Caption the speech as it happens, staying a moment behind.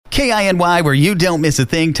KINY, where you don't miss a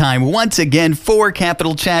thing, time once again for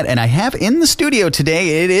Capital Chat. And I have in the studio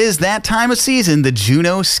today, it is that time of season, the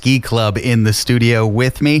Juneau Ski Club in the studio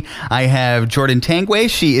with me. I have Jordan Tanguay.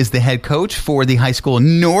 She is the head coach for the high school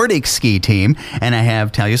Nordic ski team. And I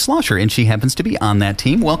have Talia Slosher, and she happens to be on that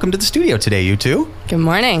team. Welcome to the studio today, you two. Good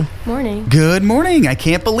morning. Morning. Good morning. I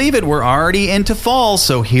can't believe it. We're already into fall.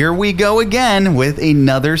 So here we go again with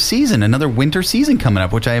another season, another winter season coming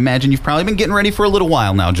up, which I imagine you've probably been getting ready for a little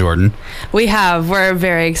while now, Jordan. We have. We're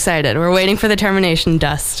very excited. We're waiting for the termination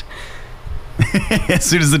dust. As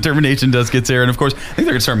soon as the termination dust gets there. And of course, I think they're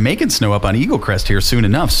going to start making snow up on Eagle Crest here soon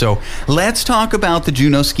enough. So let's talk about the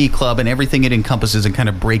Juneau Ski Club and everything it encompasses and kind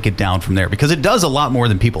of break it down from there, because it does a lot more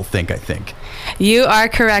than people think, I think. You are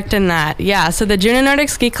correct in that. Yeah, so the Juneau Nordic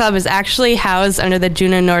Ski Club is actually housed under the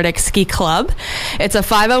Juneau Nordic Ski Club. It's a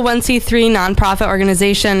 501c3 nonprofit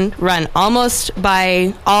organization run almost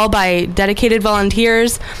by dedicated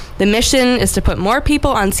volunteers. The mission is to put more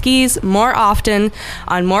people on skis more often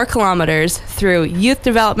on more kilometers through youth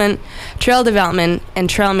development, and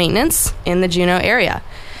trail maintenance in the Juneau area.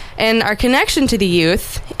 And our connection to the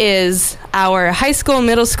youth is our high school,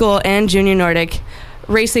 middle school, and junior Nordic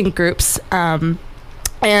racing groups. And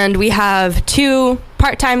we have 2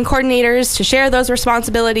 part-time coordinators to share those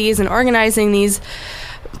responsibilities in organizing these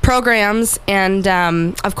programs. And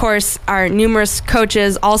of course, our numerous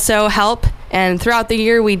coaches also help. And throughout the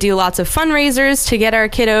year, we do lots of fundraisers to get our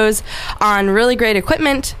kiddos on really great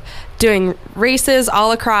equipment, doing races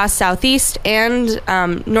all across Southeast and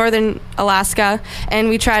Northern Alaska. And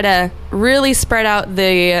we try to really spread out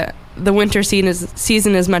the winter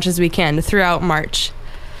season as much as we can throughout March.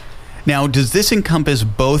 Now, does this encompass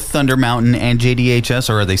both Thunder Mountain and JDHS,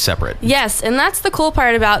 or are they separate? Yes, and that's the cool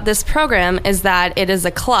part about this program is that it is a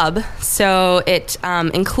club, so it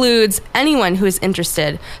includes anyone who is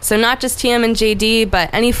interested. So not just TM and JD, but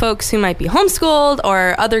any folks who might be homeschooled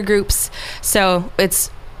or other groups. So it's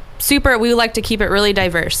super. We like to keep it really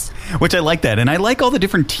diverse. Which I like that. And I like all the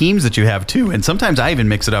different teams that you have, too. And sometimes I even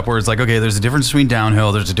mix it up where it's like, okay, there's a difference between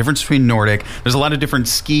downhill, there's a difference between Nordic. There's a lot of different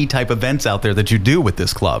ski type events out there that you do with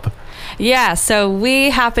this club. Yeah, so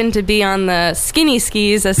we happen to be on the skinny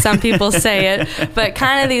skis, as some people say it, but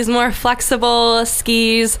kind of these more flexible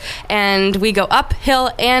skis, and we go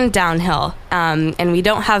uphill and downhill, and we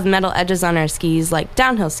don't have metal edges on our skis like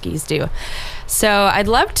downhill skis do. So I'd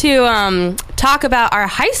love to talk about our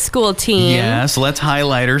high school team. Yes, let's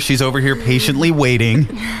highlight her. She's over here patiently waiting.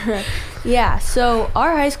 Yeah, so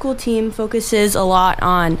our high school team focuses a lot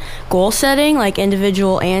on goal setting, like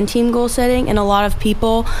individual and team goal setting, and a lot of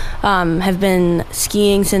people have been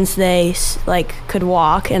skiing since they could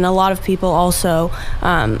walk, and a lot of people also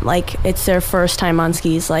it's their first time on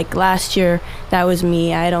skis. Like last year, that was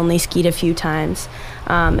me. I had only skied a few times.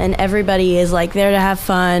 And everybody is there to have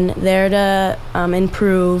fun, there to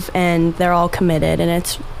improve, and they're all committed, and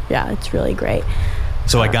it's really great.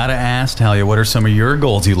 So I gotta ask, Talia, what are some of your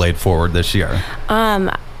goals you laid forward this year?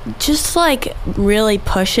 Just really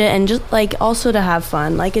push it, and just also to have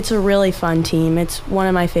fun. It's a really fun team. It's one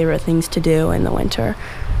of my favorite things to do in the winter.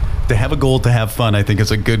 To have a goal to have fun, I think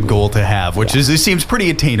is a good goal to have, which it seems pretty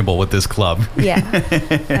attainable with this club. Yeah,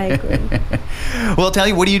 I agree. Well,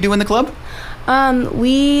 Talia, what do you do in the club?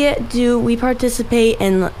 We participate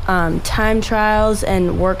in time trials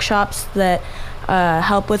and workshops that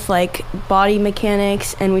help with body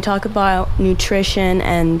mechanics, and we talk about nutrition,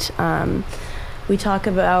 and we talk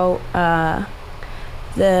about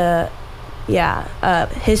the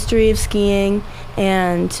history of skiing,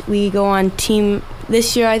 and we go on team.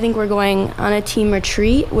 This year I think we're going on a team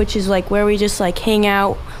retreat, which is where we just hang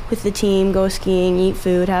out with the team, go skiing, eat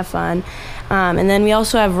food, have fun. And then we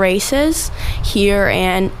also have races here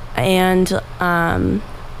and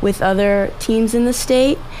with other teams in the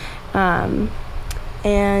state. And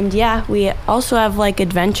we also have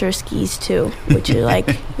adventure skis too, which are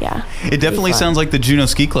It definitely sounds like the Juneau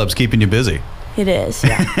Ski Club's keeping you busy. It is,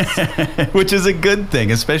 yeah. Which is a good thing,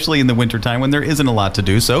 especially in the wintertime when there isn't a lot to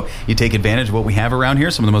do. So you take advantage of what we have around here,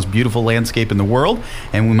 some of the most beautiful landscape in the world,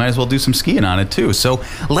 and we might as well do some skiing on it too. So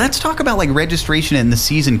let's talk about registration and the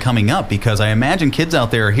season coming up, because I imagine kids out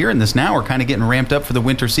there are hearing this now are kind of getting ramped up for the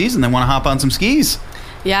winter season. They want to hop on some skis.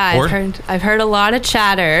 Yeah, I've heard a lot of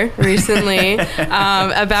chatter recently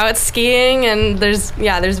about skiing, and there's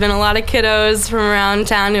been a lot of kiddos from around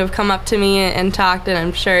town who have come up to me and talked, and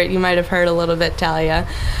I'm sure you might have heard a little bit, Talia.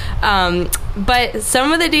 But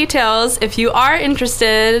some of the details, if you are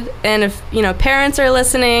interested, and if parents are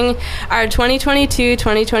listening, our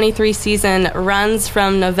 2022-2023 season runs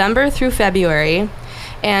from November through February.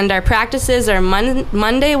 And our practices are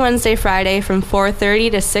Monday, Wednesday, Friday from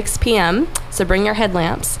 4:30 to 6 p.m. So bring your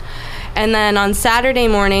headlamps. And then on Saturday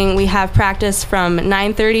morning, we have practice from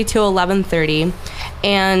 9:30 to 11:30.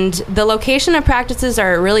 And the location of practices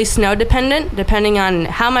are really snow dependent, depending on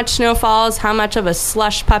how much snow falls, how much of a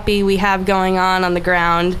slush puppy we have going on the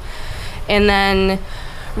ground. And then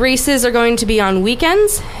races are going to be on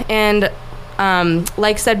weekends. And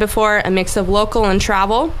like said before, a mix of local and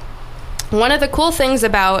travel. One of the cool things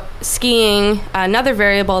about skiing, another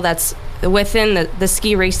variable that's within the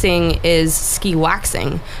ski racing is ski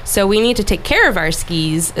waxing. So we need to take care of our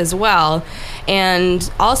skis as well. And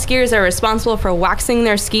all skiers are responsible for waxing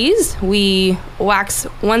their skis. We wax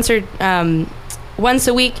once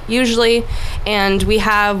a week usually, and we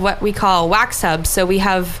have what we call wax hubs. So we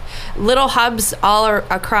have little hubs all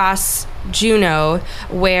across Juneau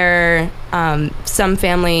where some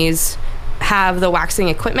families have the waxing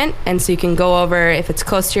equipment, and so you can go over if it's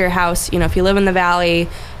close to your house. If you live in the valley,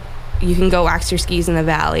 you can go wax your skis in the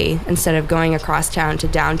valley instead of going across town to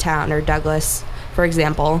downtown or Douglas, for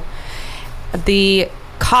example. The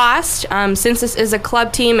cost, since this is a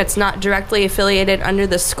club team, it's not directly affiliated under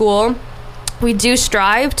the school. We do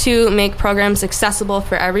strive to make programs accessible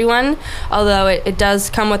for everyone, although it does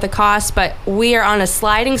come with a cost, but we are on a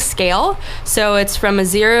sliding scale, so it's from a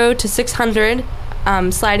 0 to 600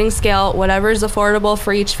 sliding scale, whatever is affordable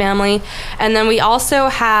for each family. And then we also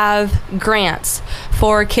have grants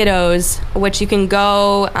for kiddos, which you can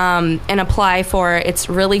go and apply for. It's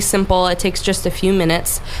really simple. It takes just a few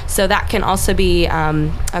minutes. So that can also be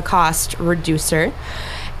a cost reducer.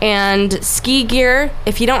 And ski gear,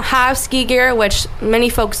 if you don't have ski gear, which many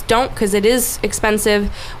folks don't because it is expensive,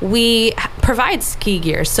 we provide ski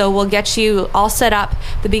gear. So we'll get you all set up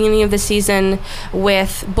the beginning of the season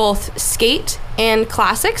with both skate and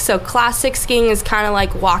classic. So classic skiing is kind of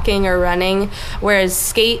like walking or running, whereas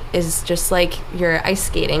skate is just like you're ice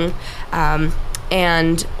skating.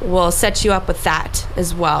 And we'll set you up with that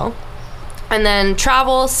as well. And then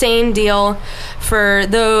travel, same deal. For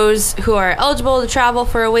those who are eligible to travel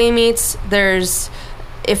for away meets,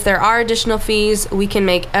 if there are additional fees, we can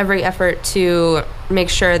make every effort to make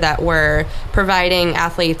sure that we're providing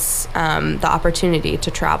athletes the opportunity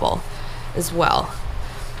to travel as well.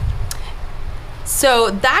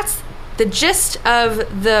 So that's the gist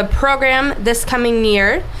of the program this coming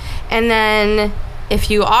year. And then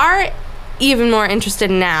if you are even more interested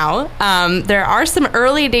now, there are some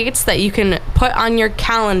early dates that you can put on your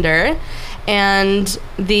calendar, and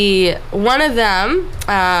one of them,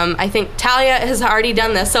 I think Talia has already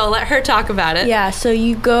done this, so I'll let her talk about it. Yeah, so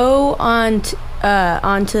you go onto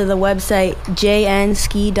the website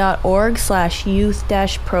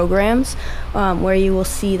jnski.org/youth-programs, where you will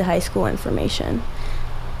see the high school information.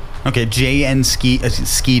 Okay,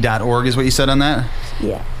 jnski.org is what you said on that?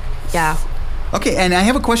 Yeah. Yeah. Okay, and I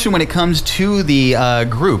have a question when it comes to the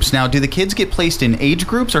groups. Now, do the kids get placed in age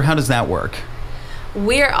groups, or how does that work?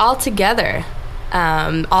 We're all together.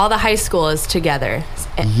 All the high school is together.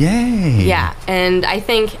 Yay! Yeah, and I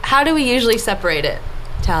think, how do we usually separate it,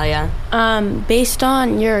 Talia? Based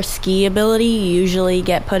on your ski ability, you usually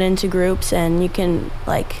get put into groups, and you can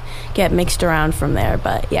get mixed around from there.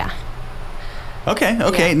 But yeah. Okay.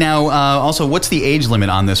 Yeah. Now, also, what's the age limit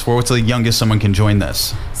on this? What's the youngest someone can join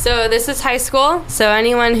this? So this is high school, so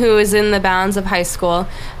anyone who is in the bounds of high school.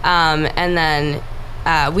 And then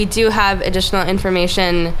we do have additional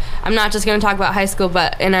information. I'm not just going to talk about high school,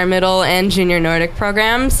 but in our middle and junior Nordic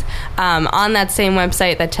programs. On that same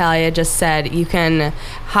website that Talia just said, you can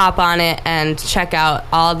hop on it and check out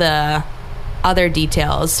all the other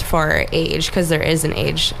details for age, because there is an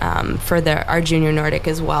age for our junior Nordic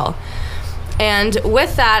as well. And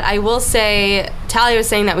with that, I will say, Talia was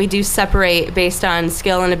saying that we do separate based on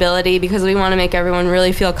skill and ability because we want to make everyone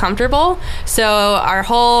really feel comfortable. So our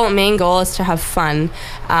whole main goal is to have fun.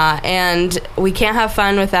 And we can't have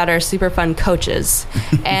fun without our super fun coaches.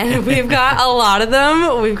 And we've got a lot of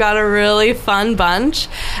them. We've got a really fun bunch.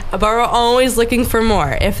 But we're always looking for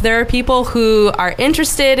more. If there are people who are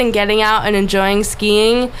interested in getting out and enjoying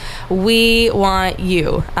skiing, we want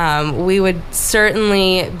you. We would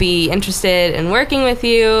certainly be interested in working with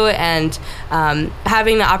you and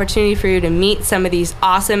having the opportunity for you to meet some of these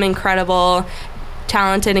awesome, incredible,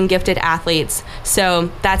 talented, and gifted athletes.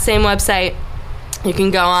 So that same website, you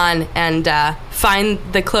can go on and find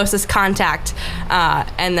the closest contact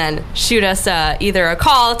and then shoot us either a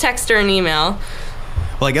call, text, or an email.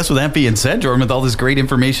 Well, I guess with that being said, Jordan, with all this great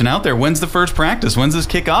information out there, when's the first practice? When's this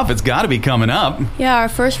kick off? It's got to be coming up. Yeah, our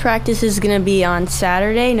first practice is going to be on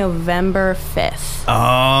Saturday, November 5th. Oh,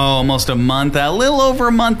 almost a month out. A little over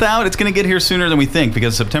a month out. It's going to get here sooner than we think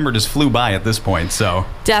because September just flew by at this point. So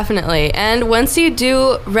Definitely. And once you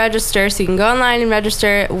do register, so you can go online and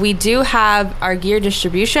register, we do have our gear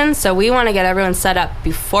distribution. So we want to get everyone set up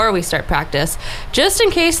before we start practice, just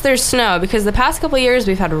in case there's snow, because the past couple of years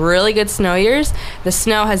we've had really good snow years. The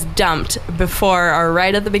snow has dumped before or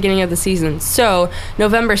right at the beginning of the season. So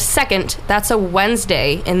November 2nd, that's a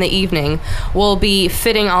Wednesday in the evening, we'll be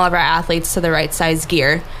fitting all of our athletes to the right size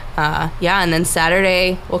gear. And then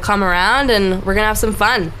Saturday we'll come around and we're going to have some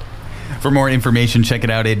fun. for more information, check it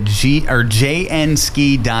out at jnski.org.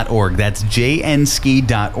 That's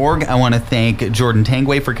jnski.org. I want to thank Jordan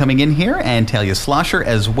Tanguay for coming in here and Talia Slosher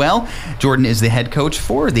as well. Jordan is the head coach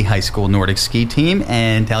for the high school Nordic ski team,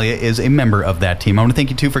 and Talia is a member of that team. I want to thank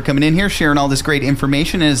you, too, for coming in here, sharing all this great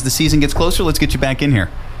information. As the season gets closer, let's get you back in here.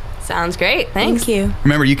 Sounds great. Thanks. Thank you.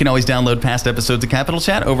 Remember, you can always download past episodes of Capital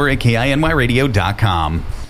Chat over at KINYradio.com.